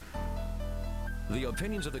The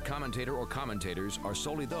opinions of the commentator or commentators are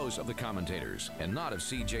solely those of the commentators and not of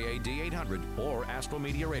CJAD 800 or Astro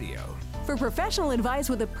Media Radio. For professional advice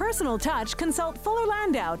with a personal touch, consult Fuller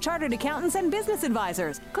Landau, Chartered Accountants and Business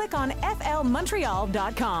Advisors. Click on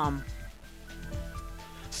flmontreal.com.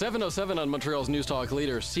 7:07 on Montreal's News Talk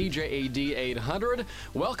leader, CJAD 800.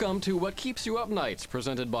 Welcome to What Keeps You Up Nights,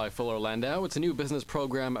 presented by Fuller Landau. It's a new business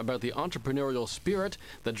program about the entrepreneurial spirit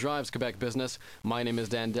that drives Quebec business. My name is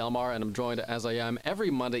Dan Delmar, and I'm joined, as I am, every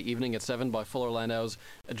Monday evening at 7 by Fuller Landau's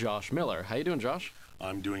Josh Miller. How you doing, Josh?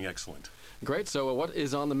 I'm doing excellent. Great. So what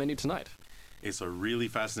is on the menu tonight? It's a really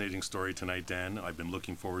fascinating story tonight, Dan. I've been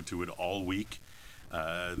looking forward to it all week.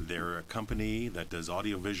 They're a company that does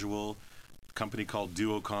audiovisual, company called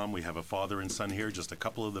Duocom. We have a father and son here, just a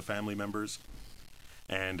couple of the family members.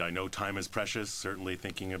 And I know time is precious, certainly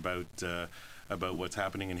thinking about what's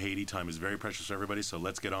happening in Haiti. Time is very precious for everybody, so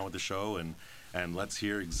let's get on with the show and let's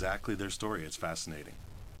hear exactly their story. It's fascinating.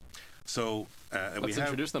 So let's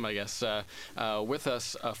introduce them, I guess. With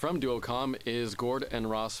us from Duocom is Gord and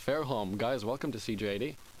Ross Fairholm. Guys, welcome to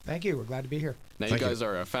CJAD. Thank you. We're glad to be here. Now, you guys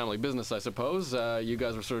are a family business, I suppose. You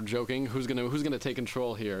guys were sort of joking. Who's gonna take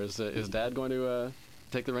control here? Is Dad going to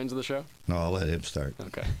take the reins of the show? No, I'll let him start.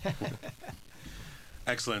 Okay.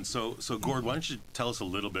 Excellent. So Gord, why don't you tell us a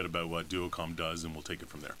little bit about what Duocom does, and we'll take it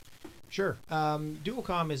from there. Sure.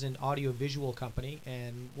 Duocom is an audio-visual company,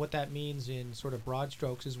 and what that means in sort of broad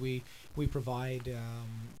strokes is we provide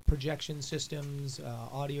projection systems,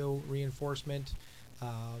 audio reinforcement,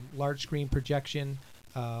 large screen projection,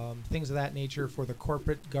 things of that nature for the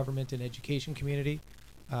corporate, government, and education community.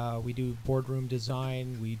 We do boardroom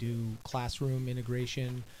design, we do classroom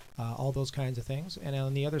integration, all those kinds of things. And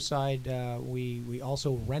on the other side, we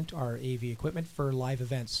also rent our AV equipment for live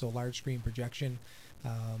events, so large screen projection,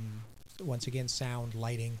 once again, sound,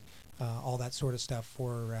 lighting, all that sort of stuff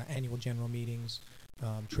for annual general meetings,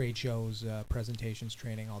 trade shows, presentations,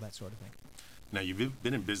 training, all that sort of thing. Now, you've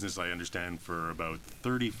been in business, I understand, for about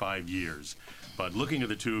 35 years. But looking at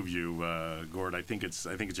the two of you, Gord, I think it's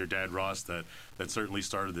your dad, Ross, that certainly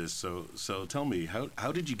started this. So tell me,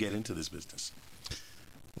 how did you get into this business?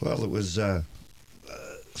 Well, it was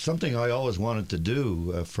something I always wanted to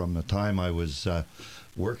do from the time I was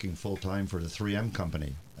working full-time for the 3M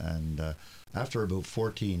company. And after about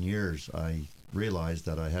 14 years, I realized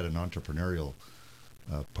that I had an entrepreneurial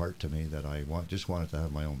part to me, that I just wanted to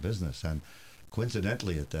have my own business. And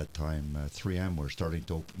coincidentally, at that time, 3M were starting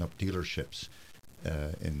to open up dealerships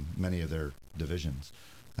in many of their divisions.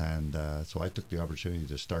 And so I took the opportunity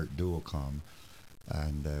to start Duocom.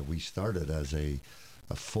 And we started as a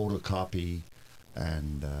photocopy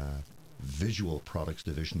and visual products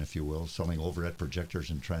division, if you will, selling overhead projectors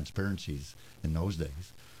and transparencies in those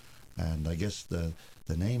days. And I guess the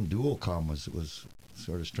name Duocom was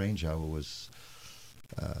sort of strange how it was.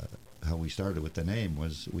 How we started with the name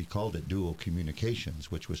was we called it Duo Communications,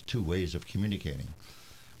 which was two ways of communicating,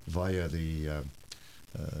 via the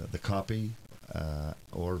copy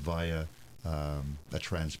or via a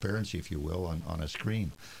transparency, if you will, on a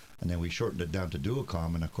screen. And then we shortened it down to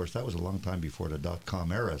Duocom, and of course that was a long time before the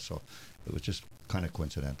 .com era, so it was just kind of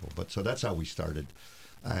coincidental. But so that's how we started.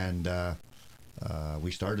 And we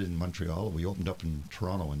started in Montreal. We opened up in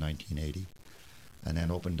Toronto in 1980. And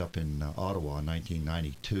then opened up in Ottawa in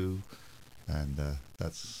 1992, and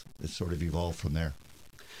it's sort of evolved from there.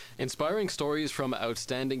 Inspiring stories from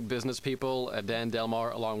outstanding business people, Dan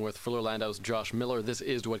Delmar, along with Fuller Landau's Josh Miller. This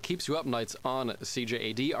is What Keeps You Up Nights on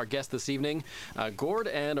CJAD. Our guest this evening, Gord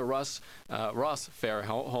and Ross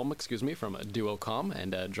Fairholm, from Duocom.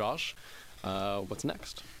 And Josh, what's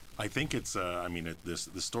next? I think it's, the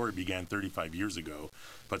story began 35 years ago,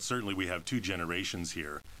 but certainly we have two generations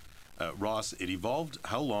here. Ross, it evolved.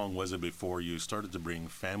 How long was it before you started to bring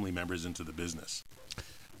family members into the business?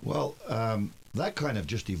 Well, that kind of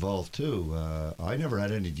just evolved too. I never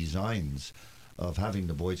had any designs of having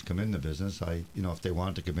the boys come in the business. If they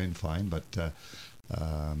wanted to come in, fine. But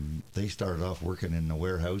they started off working in the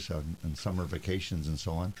warehouse on summer vacations and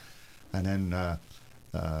so on. And then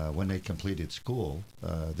when they completed school,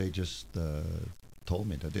 they just told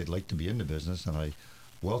me that they'd like to be in the business, and I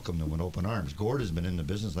welcomed them with open arms. Gord has been in the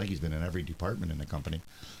business, like he's been in every department in the company.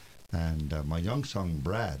 And my young son,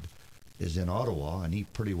 Brad, is in Ottawa, and he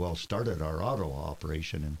pretty well started our Ottawa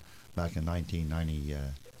operation back in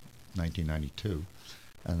 1992.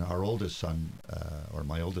 And our oldest son, or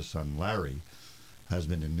my oldest son, Larry, has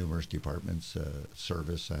been in numerous departments,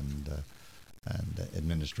 service and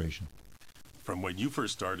administration. From when you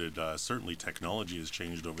first started, certainly technology has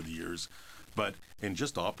changed over the years. But in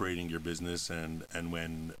just operating your business and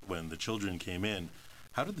when the children came in,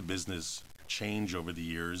 how did the business change over the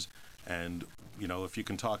years, and if you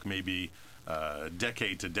can talk maybe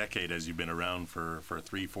decade to decade as you've been around for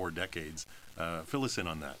 3-4 decades, fill us in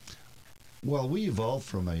on that. Well, we evolved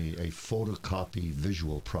from a photocopy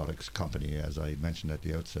visual products company, as I mentioned at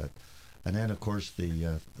the outset, and then of course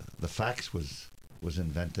the fax was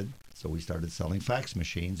invented, so we started selling fax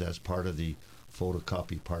machines as part of the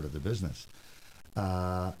photocopy part of the business.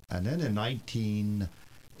 And then in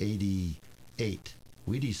 1988,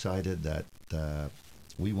 we decided that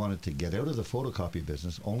we wanted to get out of the photocopy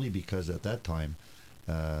business, only because at that time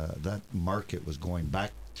that market was going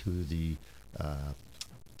back to the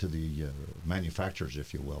manufacturers,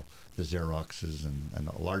 if you will, the Xeroxes, and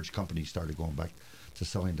large companies started going back to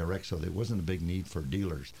selling direct, so there wasn't a big need for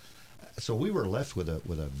dealers. So we were left with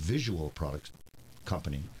a visual products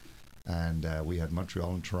company, and we had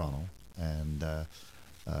Montreal and Toronto, and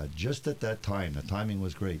just at that time, the timing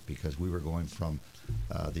was great, because we were going from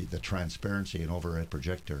the transparency and overhead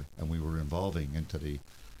projector, and we were evolving into the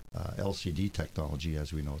LCD technology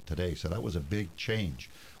as we know it today. So that was a big change.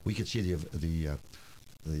 We could see the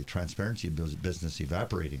transparency business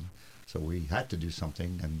evaporating, so we had to do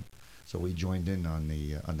something, and so we joined in on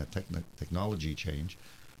the technology change,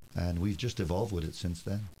 and we've just evolved with it since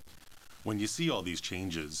then. When you see all these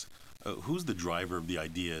changes, who's the driver of the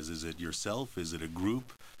ideas? Is it yourself? Is it a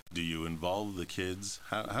group? Do you involve the kids?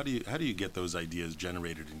 How do you get those ideas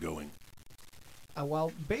generated and going?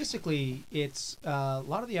 Well, basically, it's a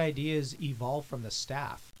lot of the ideas evolve from the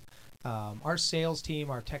staff. Our sales team,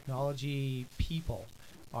 our technology people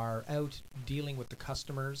are out dealing with the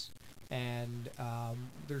customers, and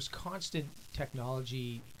there's constant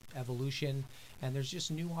technology evolution, and there's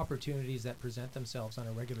just new opportunities that present themselves on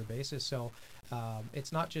a regular basis. So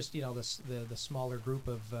it's not just the smaller group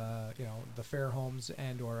of the Fairholms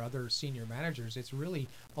and or other senior managers. It's really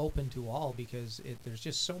open to all, because there's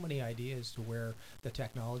just so many ideas to where the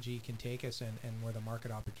technology can take us, and where the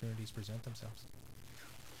market opportunities present themselves.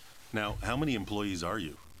 Now, how many employees are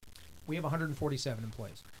you? We have 147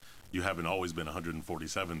 employees. You haven't always been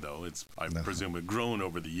 147, though. I presume it's grown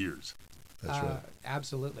over the years. That's right.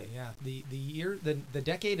 Absolutely, yeah. The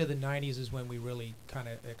decade of the 90s is when we really kind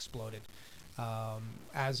of exploded.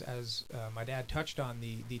 As my dad touched on,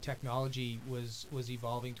 the technology was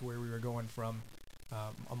evolving to where we were going from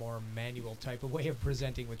a more manual type of way of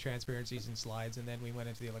presenting with transparencies and slides, and then we went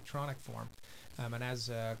into the electronic form. And as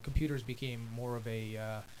computers became more of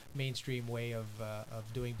a mainstream way of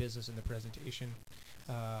doing business in the presentation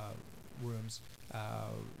rooms,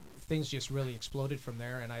 things just really exploded from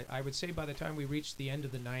there. And I would say by the time we reached the end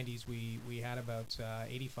of the 90s, we had about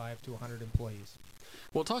 85 to 100 employees.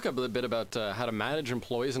 We'll talk a bit about how to manage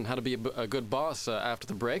employees and how to be a good boss after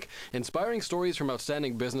the break. Inspiring stories from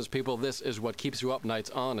outstanding business people. This is what keeps you up nights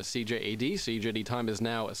on CJAD. CJAD time is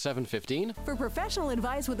now 7:15. For professional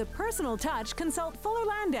advice with a personal touch, consult Fuller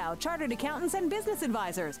Landau, Chartered Accountants and Business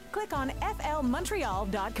Advisors. Click on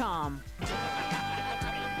flmontreal.com.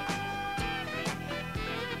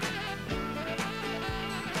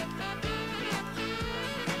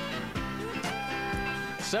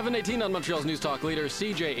 7:18 on Montreal's News Talk leader,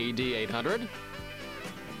 CJAD 800.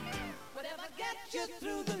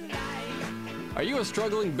 Are you a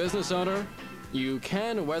struggling business owner? You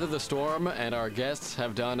can weather the storm, and our guests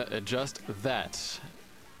have done just that.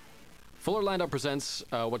 Fuller Landau presents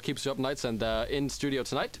What Keeps You Up Nights, and in studio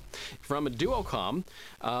tonight from Duocom,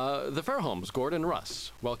 the Fairholms, Gordon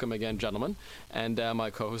Russ. Welcome again, gentlemen. And my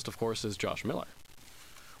co-host, of course, is Josh Miller.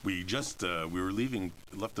 We were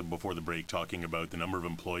left before the break talking about the number of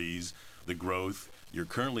employees, the growth. You're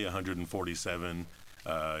currently 147.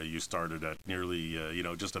 You started at nearly,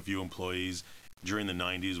 just a few employees. During the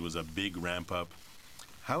 90s was a big ramp up.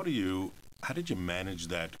 How did you manage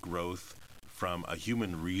that growth from a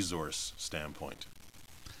human resource standpoint?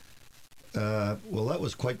 Well, that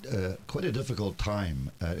was quite a difficult time.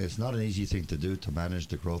 It's not an easy thing to do, to manage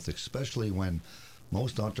the growth, especially when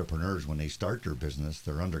most entrepreneurs, when they start their business,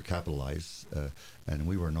 they're undercapitalized, and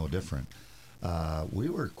we were no different. We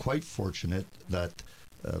were quite fortunate that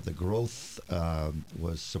the growth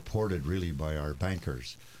was supported really by our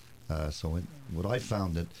bankers. What I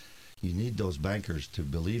found, that you need those bankers to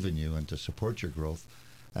believe in you and to support your growth,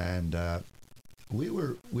 and we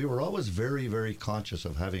were always very, very conscious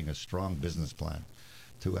of having a strong business plan,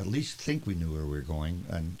 to at least think we knew where we were going,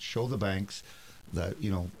 and show the banks that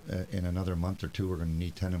in another month or two we're going to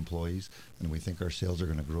need 10 employees, and we think our sales are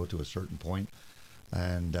going to grow to a certain point.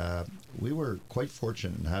 And we were quite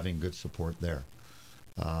fortunate in having good support there.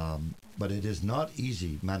 But it is not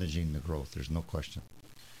easy managing the growth. There's no question.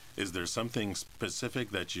 Is there something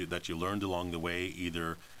specific that you learned along the way,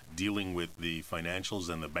 either dealing with the financials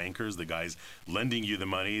and the bankers, the guys lending you the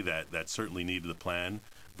money that certainly needed the plan,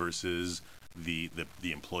 versus the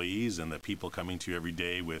employees and the people coming to you every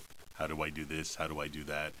day with, how do I do this, how do I do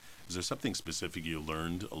that? Is there something specific you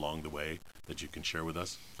learned along the way that you can share with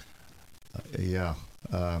us? Yeah.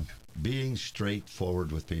 Being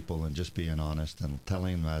straightforward with people and just being honest and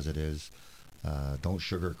telling them as it is. Don't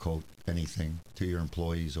sugarcoat anything to your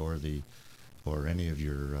employees or any of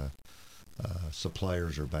your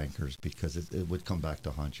suppliers or bankers, because it would come back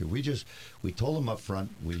to haunt you. We told them up front.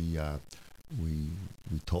 We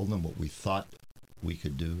told them what we thought we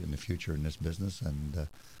could do in the future in this business, and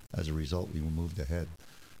as a result, we moved ahead.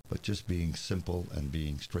 But just being simple and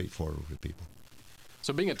being straightforward with people.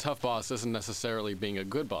 So being a tough boss isn't necessarily being a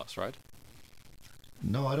good boss, right?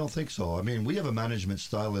 No, I don't think so. I mean, we have a management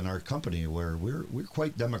style in our company where we're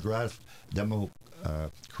quite democratic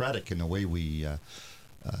in the way we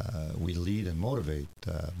lead and motivate.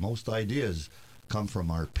 Most ideas come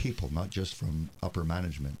from our people, not just from upper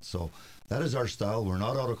management. So that is our style. We're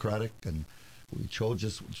not autocratic, and we chose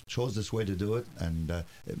this way to do it, and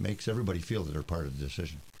it makes everybody feel that they're part of the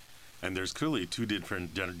decision. And there's clearly two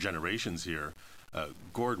different generations here.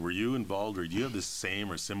 Gord, were you involved, or do you have the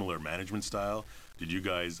same or similar management style? Did you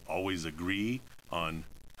guys always agree on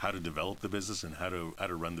how to develop the business and how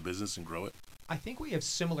to run the business and grow it? I think we have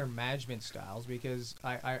similar management styles, because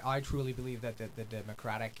I truly believe that the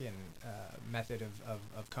democratic and method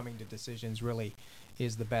of coming to decisions really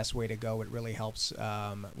is the best way to go. It really helps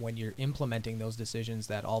when you're implementing those decisions,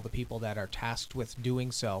 that all the people that are tasked with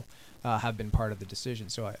doing so have been part of the decision.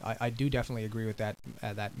 So I do definitely agree with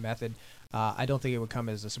that method. I don't think it would come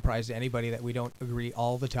as a surprise to anybody that we don't agree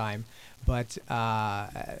all the time. But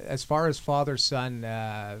as far as father-son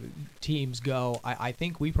teams go, I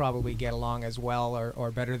think we probably get along as well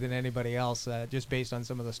or better than anybody else, just based on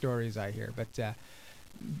some of the stories I hear. But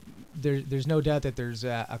there's no doubt that there's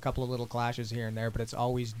a couple of little clashes here and there, but it's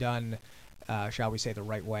always done, shall we say, the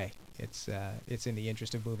right way. It's in the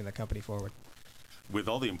interest of moving the company forward. With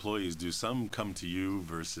all the employees, do some come to you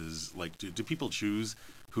versus, like, do people choose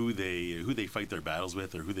who they fight their battles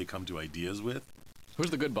with, or who they come to ideas with?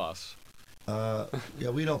 Who's the good boss? Yeah,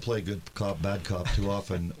 we don't play good cop, bad cop too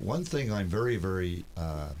often. One thing I'm very, very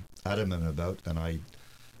adamant about, and I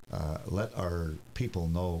let our people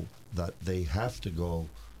know that they have to go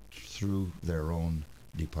through their own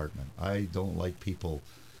department. I don't like people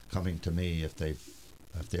coming to me if they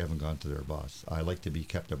haven't gone to their boss. I like to be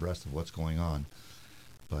kept abreast of what's going on.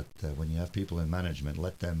 But when you have people in management,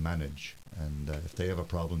 let them manage. And if they have a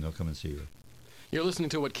problem, they'll come and see you. You're listening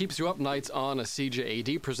to What Keeps You Up Nights on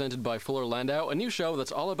CJAD, presented by Fuller Landau, a new show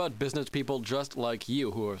that's all about business people just like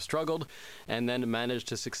you who have struggled and then managed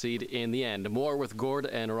to succeed in the end. More with Gord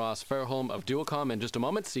and Ross Fairholm of Duocom in just a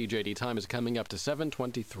moment. CJAD time is coming up to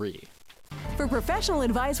 7:23. For professional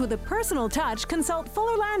advice with a personal touch, consult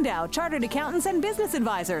Fuller Landau, Chartered Accountants and Business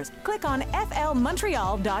Advisors. Click on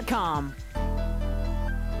flmontreal.com.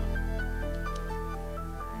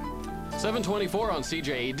 7:24 on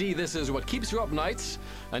CJAD. This is What Keeps You Up Nights,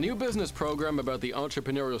 a new business program about the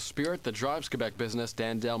entrepreneurial spirit that drives Quebec business.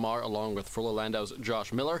 Dan Delmar, along with Fuller Landau's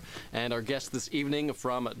Josh Miller, and our guests this evening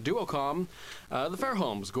from Duocom, the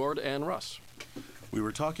Fairholms, Gord and Russ. We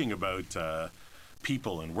were talking about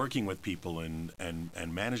people and working with people and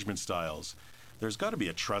management styles. There's got to be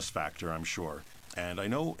a trust factor, I'm sure. And I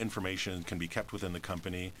know information can be kept within the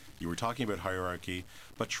company. You were talking about hierarchy,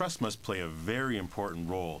 but trust must play a very important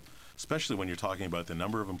role, especially when you're talking about the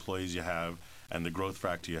number of employees you have and the growth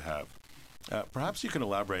factor you have. Perhaps you can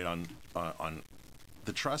elaborate on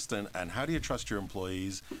the trust and how do you trust your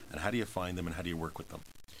employees, and how do you find them, and how do you work with them?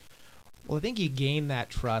 Well, I think you gain that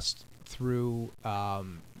trust through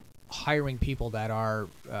hiring people that are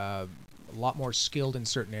a lot more skilled in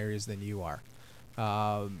certain areas than you are.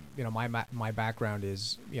 My background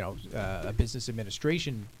is a business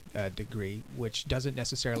administration degree, which doesn't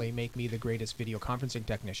necessarily make me the greatest video conferencing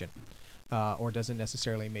technician, or doesn't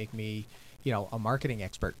necessarily make me a marketing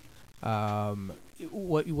expert.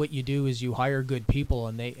 What you do is you hire good people,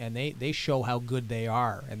 and they show how good they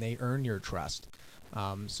are, and they earn your trust.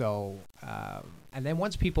 And then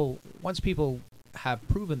once people have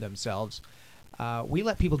proven themselves, we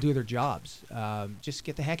let people do their jobs. Just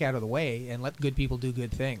get the heck out of the way and let good people do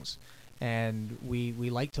good things. And we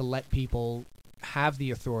like to let people have the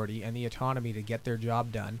authority and the autonomy to get their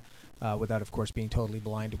job done, without, of course, being totally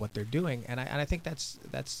blind to what they're doing. And I think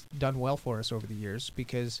that's done well for us over the years,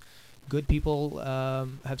 because good people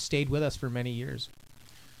have stayed with us for many years.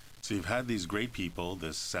 So you've had these great people.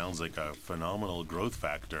 This sounds like a phenomenal growth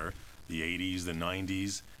factor, the 80s, the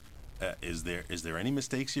 90s. Is there any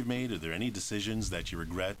mistakes you've made? Are there any decisions that you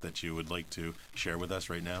regret that you would like to share with us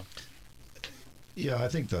right now? Yeah, I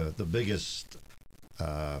think the biggest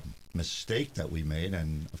mistake that we made,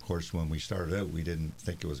 and of course when we started out, we didn't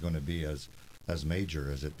think it was going to be as major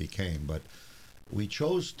as it became, but we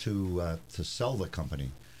chose to sell the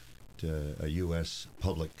company to a U.S.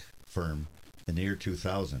 public firm in the year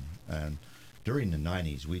 2000. And during the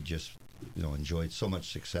 90s, we just enjoyed so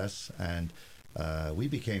much success, and we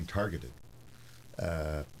became targeted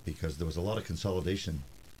because there was a lot of consolidation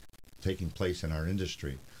taking place in our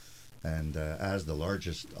industry. And as the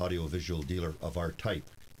largest audiovisual dealer of our type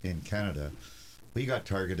in Canada, we got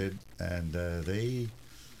targeted, and they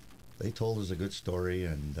told us a good story.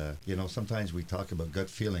 And sometimes we talk about gut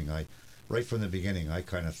feeling. Right from the beginning, I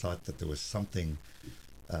kind of thought that there was something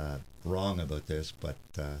wrong about this, but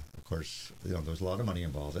of course, there was a lot of money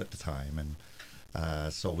involved at the time, and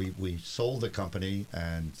so we sold the company,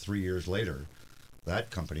 and 3 years later, that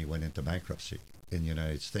company went into bankruptcy in the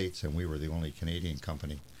United States, and we were the only Canadian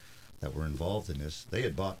company that were involved in this. They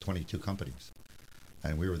had bought 22 companies,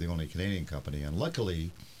 and we were the only Canadian company, and luckily,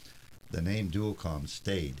 the name Duocom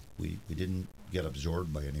stayed. We didn't get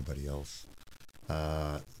absorbed by anybody else.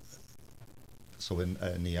 So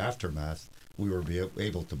in the aftermath, we were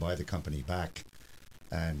able to buy the company back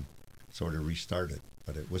and sort of restart it,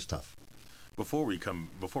 but it was tough. Before we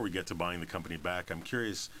get to buying the company back, I'm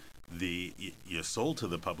curious. You sold to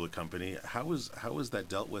the public company. How was that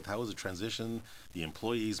dealt with? How was the transition? The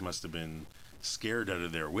employees must have been scared out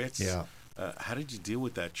of their wits. Yeah. How did you deal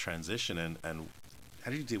with that transition, and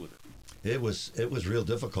how did you deal with it? It was real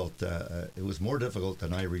difficult. It was more difficult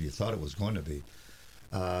than I really thought it was going to be.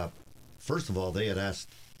 First of all, they had asked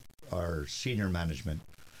our senior management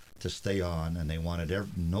to stay on, and they wanted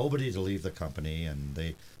nobody to leave the company, and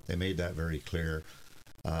they made that very clear.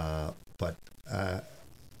 But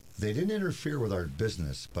they didn't interfere with our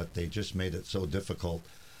business, but they just made it so difficult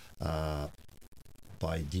by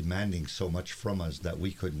demanding so much from us that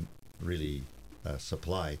we couldn't really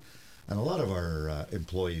supply. And a lot of our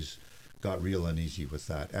employees got real uneasy with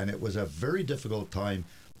that. And it was a very difficult time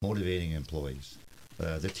motivating employees.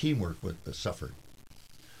 The teamwork suffered.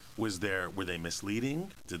 Were they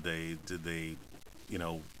misleading? Did they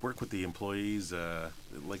work with the employees?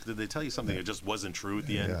 Did they tell you something that just wasn't true at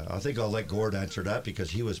the end? Yeah, I think I'll let Gord answer that because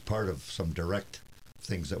he was part of some direct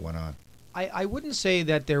things that went on. I wouldn't say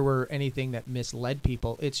that there were anything that misled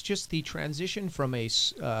people. It's just the transition from a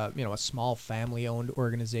small family-owned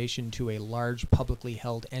organization to a large publicly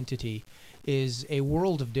held entity is a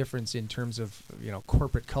world of difference in terms of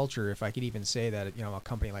corporate culture. If I could even say that a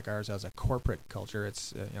company like ours has a corporate culture,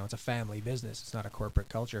 it's it's a family business. It's not a corporate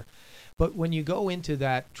culture. But when you go into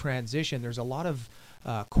that transition, there's a lot of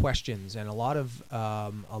questions and a lot of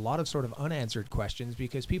sort of unanswered questions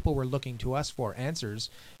because people were looking to us for answers.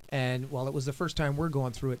 And it was the first time we're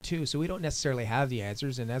going through it too, so we don't necessarily have the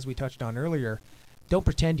answers. And as we touched on earlier, don't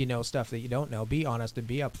pretend you know stuff that you don't know. Be honest and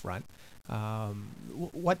be upfront.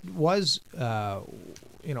 What was upfront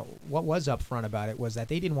about it was that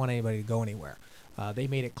they didn't want anybody to go anywhere. They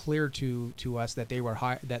made it clear to us that they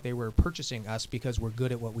were purchasing us because we're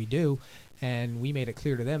good at what we do, and we made it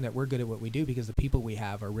clear to them that we're good at what we do because the people we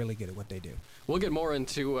have are really good at what they do. We'll get more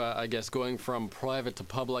into, going from private to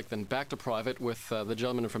public, then back to private with the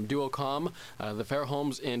gentleman from Duocom, the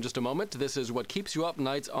Fairholms, in just a moment. This is What Keeps You Up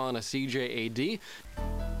Nights on a CJAD.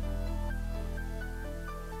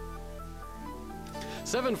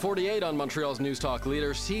 7:48 on Montreal's News Talk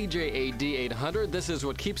leader, CJAD 800. This is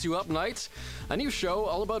What Keeps You Up Nights, a new show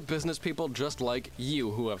all about business people just like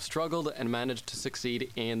you who have struggled and managed to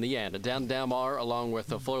succeed in the end. Dan Damar, along with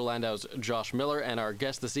Fuller Landau's Josh Miller, and our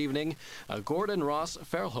guest this evening, Gordon Ross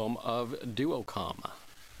Fairholm of Duocom.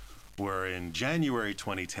 We're in January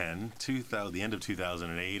 2010. The end of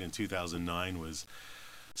 2008 and 2009 was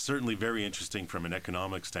certainly very interesting from an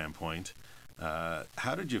economic standpoint.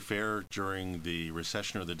 How did you fare during the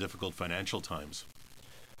recession or the difficult financial times?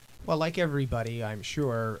 Well, like everybody, I'm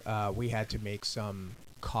sure we had to make some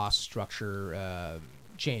cost structure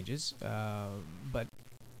changes, but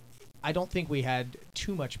I don't think we had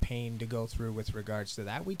too much pain to go through with regards to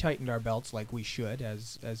that. We tightened our belts like we should,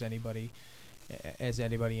 as anybody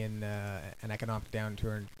in an economic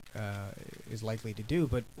downturn is likely to do.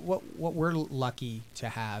 But what we're lucky to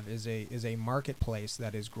have is a marketplace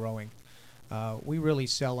that is growing. We really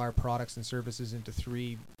sell our products and services into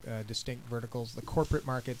three distinct verticals: the corporate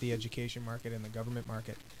market, the education market, and the government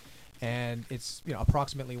market. And it's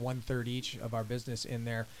approximately 1/3 each of our business in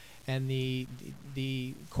there. And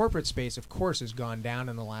the corporate space, of course, has gone down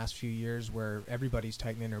in the last few years, where everybody's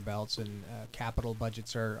tightening their belts and capital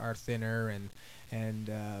budgets are thinner, and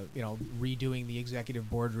redoing the executive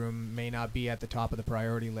boardroom may not be at the top of the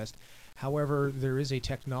priority list. However, there is a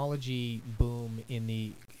technology boom in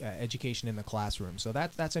the education in the classroom, so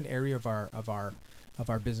that's an area of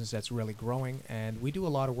our business that's really growing. And we do a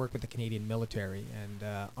lot of work with the Canadian military,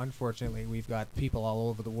 and unfortunately, we've got people all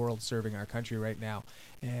over the world serving our country right now,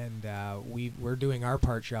 and we're doing our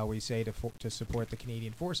part, shall we say, to support the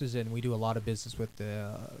Canadian forces, and we do a lot of business with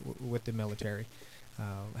the military.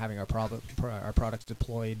 Having our products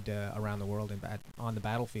deployed around the world and on the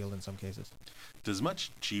battlefield in some cases. Does much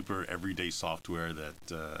cheaper everyday software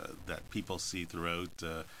that people see throughout,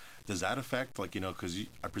 does that affect, because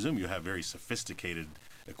I presume you have very sophisticated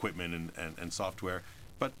equipment and software,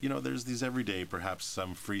 but there's these everyday, perhaps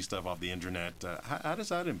some free stuff off the internet. How does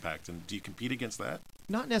that impact, and do you compete against that?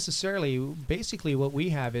 Not necessarily. Basically, what we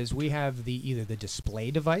have is either the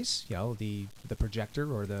display device, the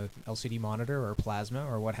projector or the LCD monitor or plasma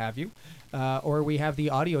or what have you, or we have the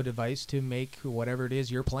audio device to make whatever it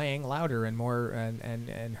is you're playing louder and more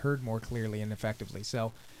and heard more clearly and effectively.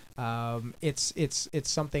 So it's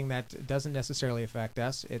something that doesn't necessarily affect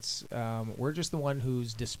us. It's we're just the one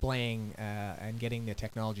who's displaying and getting the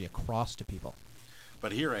technology across to people.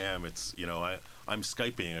 But here I am. It's I'm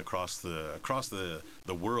Skyping across the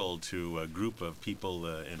world to a group of people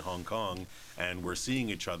in Hong Kong, and we're seeing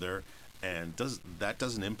each other. And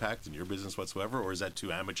doesn't impact in your business whatsoever, or is that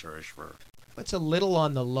too amateurish for? It's a little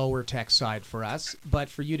on the lower tech side for us, but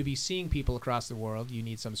for you to be seeing people across the world, you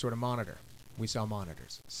need some sort of monitor. We sell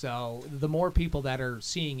monitors, so the more people that are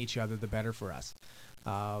seeing each other, the better for us.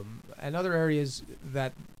 And other areas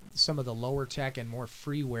that some of the lower tech and more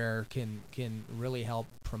freeware can really help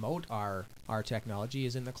promote our technology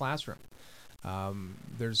is in the classroom.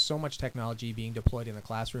 There's so much technology being deployed in the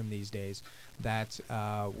classroom these days that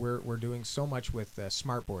we're doing so much with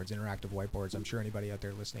smart boards, interactive whiteboards. I'm sure anybody out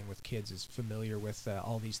there listening with kids is familiar with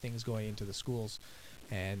all these things going into the schools,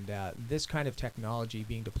 and this kind of technology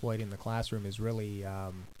being deployed in the classroom is really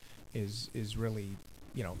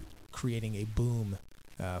creating a boom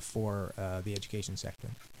for the education sector.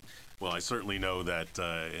 Well, I certainly know that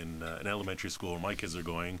in an elementary school where my kids are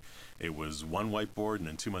going, it was one whiteboard, and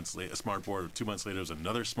then 2 months later, a smart board. 2 months later, there's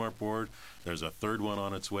another smart board. There's a third one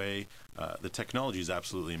on its way. The technology is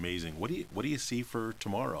absolutely amazing. What do you see for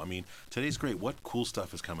tomorrow? I mean, today's great. What cool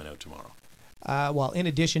stuff is coming out tomorrow? Well, in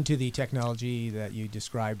addition to the technology that you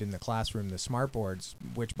described in the classroom, the smart boards,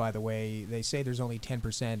 which, by the way, they say there's only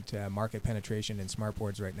 10% market penetration in smart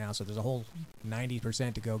boards right now, so there's a whole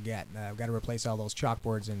 90% to go get. I've got to replace all those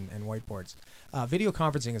chalkboards and whiteboards. Video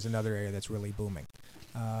conferencing is another area that's really booming.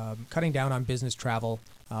 Cutting down on business travel,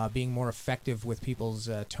 being more effective with people's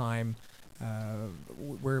time.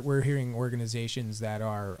 We're hearing organizations that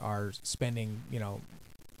are spending,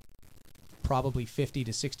 probably 50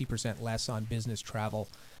 to 60% less on business travel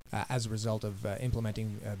as a result of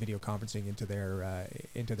implementing video conferencing into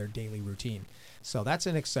their daily routine. So that's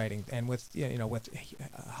an exciting, and with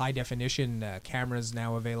high definition cameras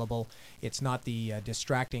now available, it's not the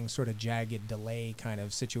distracting sort of jagged delay kind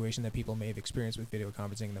of situation that people may have experienced with video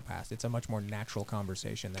conferencing in the past. It's a much more natural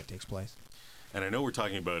conversation that takes place. And I know we're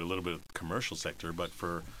talking about a little bit of the commercial sector, but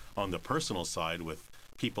on the personal side, with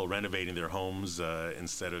people renovating their homes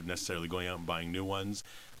instead of necessarily going out and buying new ones,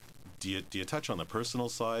 do you touch on the personal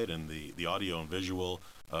side and the audio and visual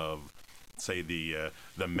of, say, the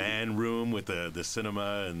man room with the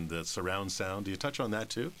cinema and the surround sound? Do you touch on that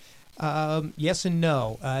too? Yes and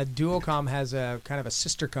no. Duocom has a kind of a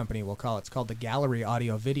sister company, we'll call it. It's called the Gallery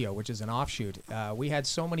Audio Video, which is an offshoot. We had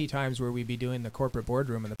so many times where we'd be doing the corporate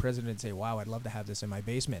boardroom and the president would say, "Wow, I'd love to have this in my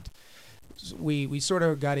basement." We sort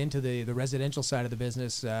of got into the residential side of the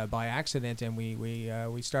business by accident, and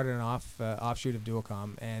we started an offshoot of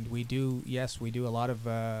Duocom, and we do a lot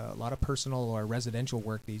of personal or residential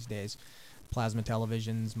work these days. Plasma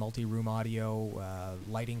televisions, multi-room audio,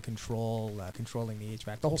 lighting control, controlling the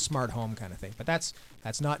HVAC, the whole smart home kind of thing. But that's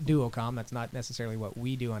not Duocom. That's not necessarily what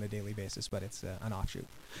we do on a daily basis, but it's an offshoot.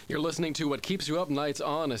 You're listening to What Keeps You Up Nights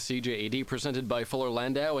on a CJAD, presented by Fuller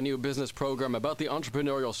Landau, a new business program about the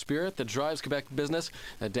entrepreneurial spirit that drives Quebec business.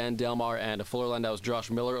 Dan Delmar and Fuller Landau's Josh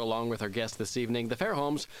Miller, along with our guest this evening, the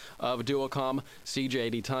Fairholms of Duocom.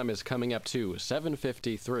 CJAD time is coming up to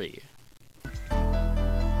 7:53.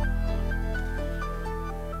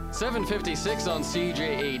 7:56 on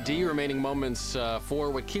CJAD. Remaining moments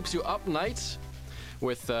for What Keeps You Up Nights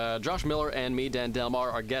with Josh Miller and me, Dan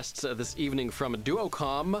Delmar, our guests this evening from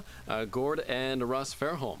Duocom, Gord and Russ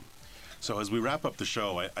Fairholm. So as we wrap up the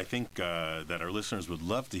show, I think that our listeners would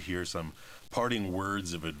love to hear some parting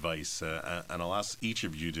words of advice, and I'll ask each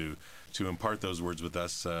of you to impart those words with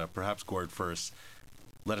us. Perhaps Gord first.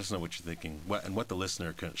 Let us know what you're thinking, and what the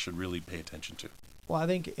listener should really pay attention to. Well, I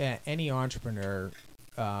think any entrepreneur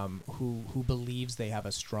who believes they have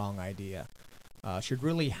a strong idea should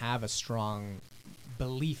really have a strong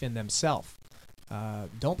belief in themselves.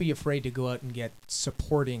 Don't be afraid to go out and get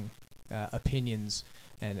supporting opinions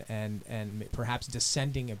and perhaps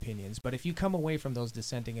dissenting opinions. But if you come away from those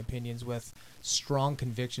dissenting opinions with strong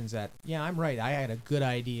convictions that, yeah, I'm right, I had a good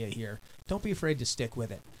idea here, don't be afraid to stick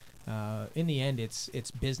with it. In the end, it's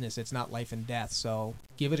business. It's not life and death. So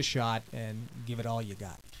give it a shot and give it all you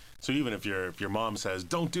got. So even if your mom says,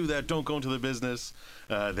 don't do that, don't go into the business,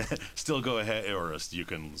 then still go ahead, or you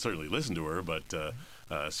can certainly listen to her, but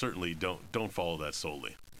certainly don't follow that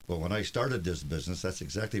solely. Well, when I started this business, that's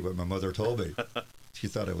exactly what my mother told me. She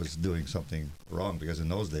thought I was doing something wrong because in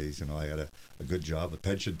those days, I had a good job, a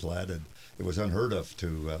pension plan, and it was unheard of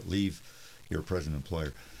to leave your present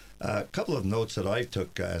employer. A couple of notes that I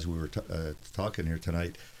took as we were talking here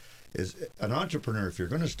tonight is an entrepreneur, if you're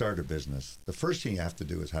going to start a business, the first thing you have to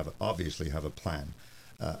do is obviously have a plan,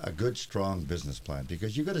 a good, strong business plan,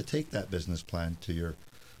 because you've got to take that business plan to your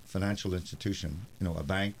financial institution, a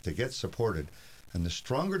bank, to get supported. And the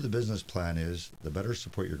stronger the business plan is, the better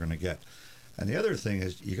support you're going to get. And the other thing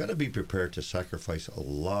is you got to be prepared to sacrifice a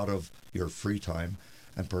lot of your free time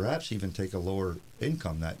and perhaps even take a lower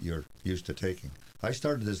income that you're used to taking. I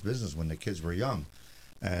started this business when the kids were young,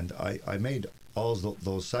 and I made all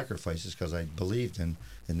those sacrifices because I believed in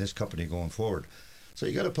this company going forward. So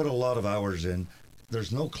you got to put a lot of hours in.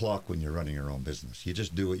 There's no clock when you're running your own business. You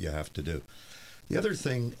just do what you have to do. The other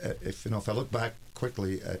thing, if I look back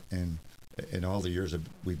quickly in all the years that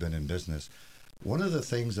we've been in business, one of the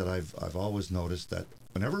things that I've always noticed that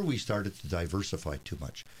whenever we started to diversify too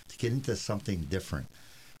much, to get into something different,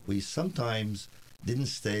 we sometimes didn't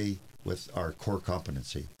stay with our core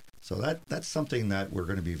competency. So that's something that we're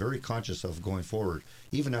going to be very conscious of going forward,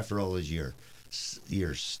 even after all these years.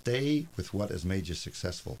 Stay with what has made you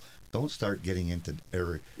successful. Don't start getting into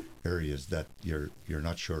areas that you're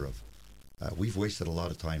not sure of. We've wasted a lot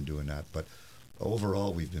of time doing that, but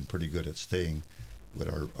overall we've been pretty good at staying with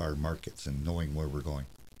our markets and knowing where we're going.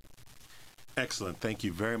 Excellent. Thank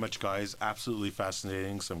you very much, guys. Absolutely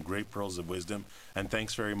fascinating. Some great pearls of wisdom. And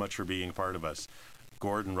thanks very much for being part of us.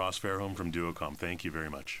 Gord and Ross Fairholm from Duocom, thank you very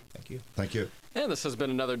much. Thank you. Thank you. And this has been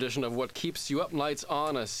another edition of What Keeps You Up Nights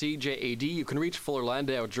on a CJAD. You can reach Fuller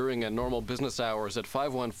Landau during normal business hours at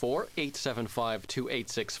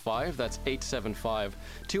 514-875-2865. That's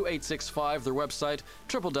 875-2865. Their website,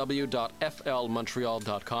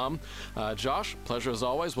 www.flmontreal.com. Josh, pleasure as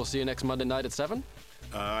always. We'll see you next Monday night at 7.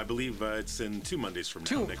 I believe it's in 2 Mondays from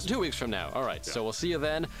now. Two weeks from now. All right, So we'll see you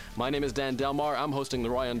then. My name is Dan Delmar. I'm hosting the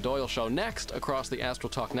Ryan Doyle Show next across the Astral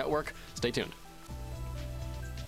Talk Network. Stay tuned.